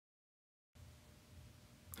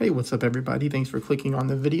Hey, what's up everybody? Thanks for clicking on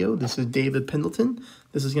the video. This is David Pendleton.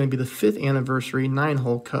 This is going to be the 5th anniversary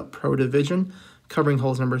 9-hole Cup Pro Division, covering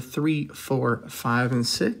holes number 3, 4, 5, and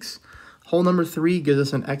 6. Hole number 3 gives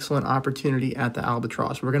us an excellent opportunity at the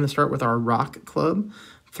Albatross. We're going to start with our rock club,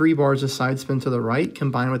 3 bars of side spin to the right,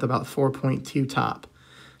 combined with about 4.2 top.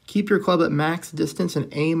 Keep your club at max distance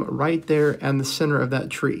and aim right there in the center of that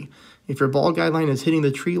tree. If your ball guideline is hitting the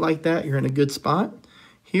tree like that, you're in a good spot.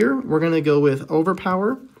 Here, we're going to go with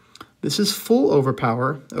overpower. This is full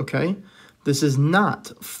overpower, okay? This is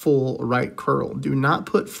not full right curl. Do not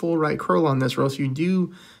put full right curl on this or else you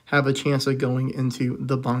do have a chance of going into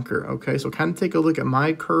the bunker, okay? So kind of take a look at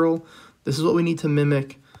my curl. This is what we need to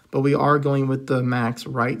mimic, but we are going with the max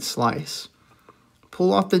right slice.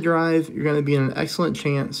 Pull off the drive. You're going to be in an excellent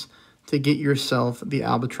chance to get yourself the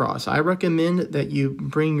Albatross. I recommend that you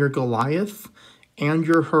bring your Goliath and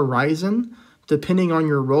your Horizon. Depending on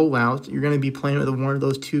your rollout, you're going to be playing with one of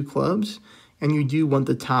those 2 clubs, and you do want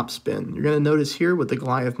the top spin. You're going to notice here with the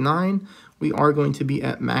Goliath 9, we are going to be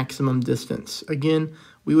at maximum distance. Again,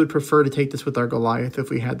 we would prefer to take this with our Goliath if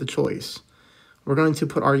we had the choice. We're going to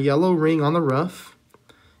put our yellow ring on the rough,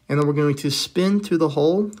 and then we're going to spin to the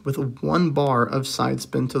hole with 1 bar of side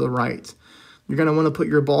spin to the right. You're going to want to put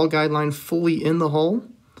your ball guideline fully in the hole,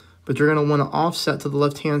 but you're going to want to offset to the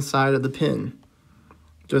left-hand side of the pin.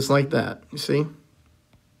 Just like that, you see?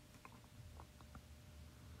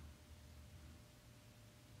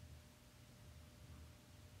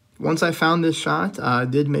 Once I found this shot, I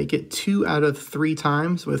did make it 2 out of 3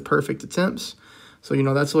 times with perfect attempts. So, you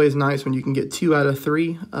know, that's always nice when you can get 2 out of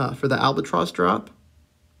 3 for the Albatross drop.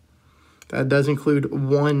 That does include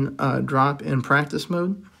 1 drop in practice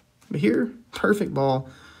mode. But here, perfect ball.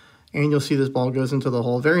 And you'll see this ball goes into the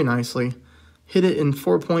hole very nicely. Hit it in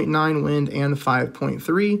 4.9 wind and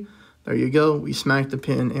 5.3. There you go. We smacked the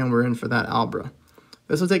pin and we're in for that Albra.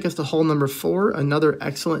 This will take us to hole number 4. Another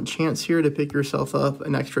excellent chance here to pick yourself up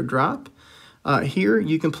an extra drop. Here,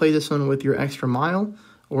 you can play this one with your extra mile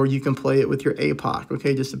or you can play it with your APOC,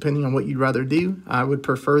 okay, just depending on what you'd rather do. I would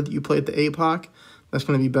prefer that you play at the APOC. That's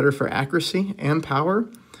going to be better for accuracy and power.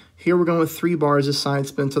 Here, we're going with 3 bars of side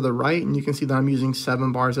spin to the right, and you can see that I'm using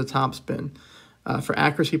 7 bars of top spin. For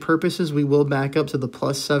accuracy purposes, we will back up to the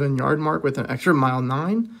 +7 yard mark with an extra mile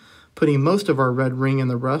 9, putting most of our red ring in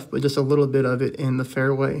the rough, but just a little bit of it in the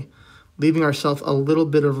fairway, leaving ourselves a little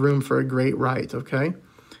bit of room for a great right, okay?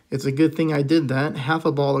 It's a good thing I did that. Half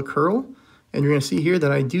a ball of curl, and you're going to see here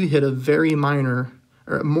that I do hit a very minor,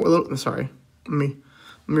 or more, sorry, let me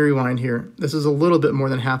rewind here. This is a little bit more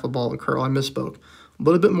than half a ball of curl. I misspoke. A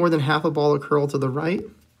little bit more than half a ball of curl to the right.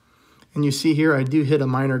 And you see here, I do hit a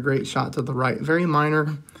minor great shot to the right. Very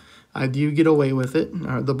minor. I do get away with it.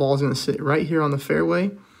 The ball's going to sit right here on the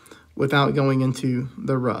fairway without going into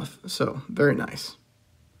the rough. So, very nice.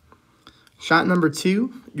 Shot number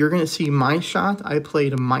 2, you're going to see my shot. I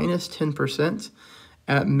played minus 10%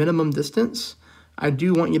 at minimum distance. I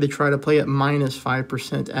do want you to try to play at minus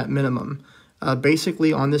 5% at minimum.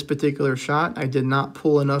 Basically, on this particular shot, I did not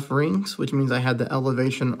pull enough rings, which means I had the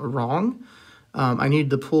elevation wrong. I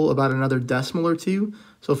needed to pull about another decimal or 2.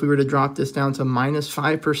 So if we were to drop this down to minus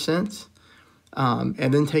 5%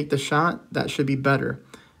 and then take the shot, that should be better.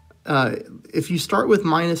 If you start with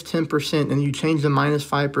minus 10% and you change to minus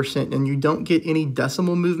 5% and you don't get any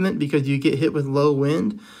decimal movement because you get hit with low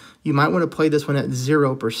wind, you might want to play this one at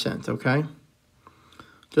 0%, okay?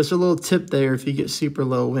 Just a little tip there if you get super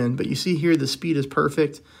low wind. But you see here the speed is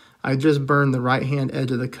perfect. I just burned the right-hand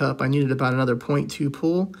edge of the cup. I needed about another 0.2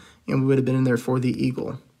 pull, and we would have been in there for the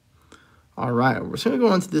eagle. All right, we're just going to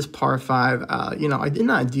go on to this par 5. You know, I did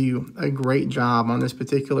not do a great job on this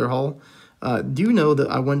particular hole. Do know that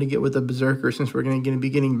I wanted to get with the Berserker since we're going to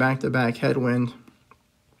be getting back-to-back headwind.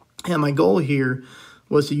 And my goal here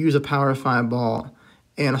was to use a power 5 ball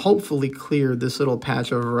and hopefully clear this little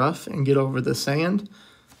patch of rough and get over the sand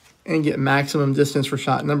and get maximum distance for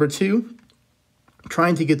shot number 2.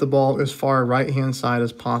 Trying to get the ball as far right-hand side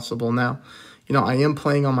as possible. Now, you know, I am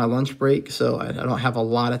playing on my lunch break, so I don't have a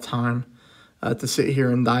lot of time to sit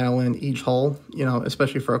here and dial in each hole, you know,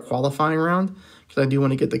 especially for a qualifying round, because I do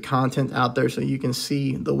want to get the content out there so you can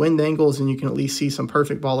see the wind angles and you can at least see some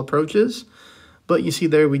perfect ball approaches. But you see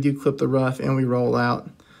there, we do clip the rough and we roll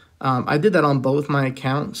out. I did that on both my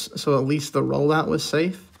accounts, so at least the rollout was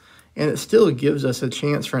safe. And it still gives us a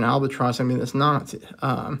chance for an Albatross. I mean, it's not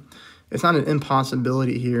an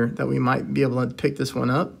impossibility here that we might be able to pick this one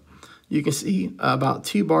up. You can see about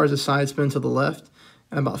 2 bars of side spin to the left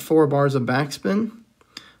and about 4 bars of backspin.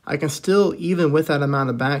 I can still, even with that amount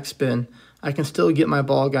of backspin, I can still get my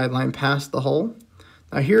ball guideline past the hole.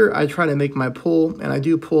 Now here I try to make my pull, and I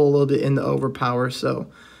do pull a little bit in the overpower,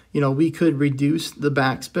 so You know, we could reduce the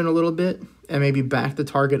backspin a little bit and maybe back the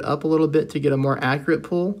target up a little bit to get a more accurate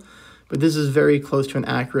pull. But this is very close to an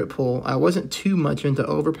accurate pull. I wasn't too much into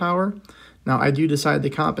overpower. Now, I do decide to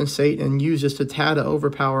compensate and use just a tad of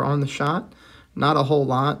overpower on the shot. Not a whole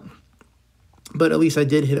lot, but at least I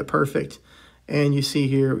did hit it perfect. And you see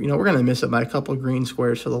here, you know, we're going to miss it by a couple green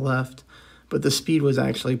squares to the left, but the speed was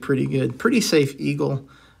actually pretty good. Pretty safe eagle.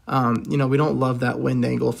 You know, we don't love that wind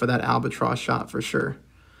angle for that albatross shot for sure.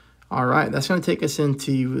 All right, that's going to take us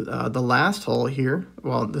into the last hole here.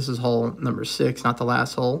 Well, this is hole number 6, not the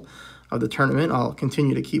last hole of the tournament. I'll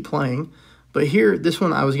continue to keep playing. But here, this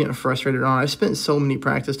one I was getting frustrated on. I spent so many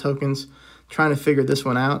practice tokens trying to figure this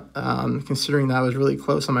one out, considering that I was really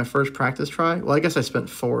close on my first practice try. Well, I guess I spent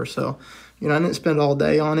 4, so, you know, I didn't spend all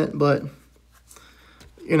day on it, but,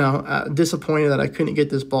 you know, disappointed that I couldn't get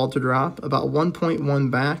this ball to drop. About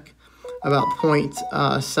 1.1 back, about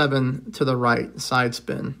 0.7 to the right, side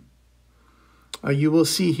spin. You will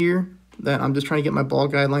see here that I'm just trying to get my ball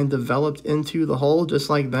guideline developed into the hole just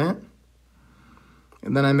like that.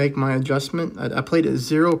 And then I make my adjustment. I played it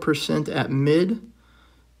 0% at mid.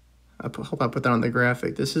 I hope I put that on the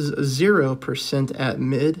graphic. This is 0% at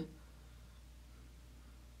mid.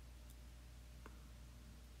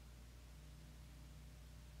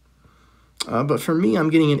 But for me, I'm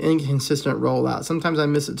getting an inconsistent rollout. Sometimes I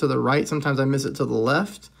miss it to the right. Sometimes I miss it to the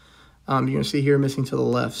left. You can see here missing to the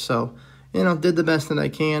left. So, you know, did the best that I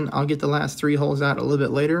can. I'll get the last 3 holes out a little bit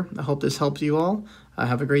later. I hope this helps you all.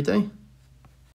 Have a great day.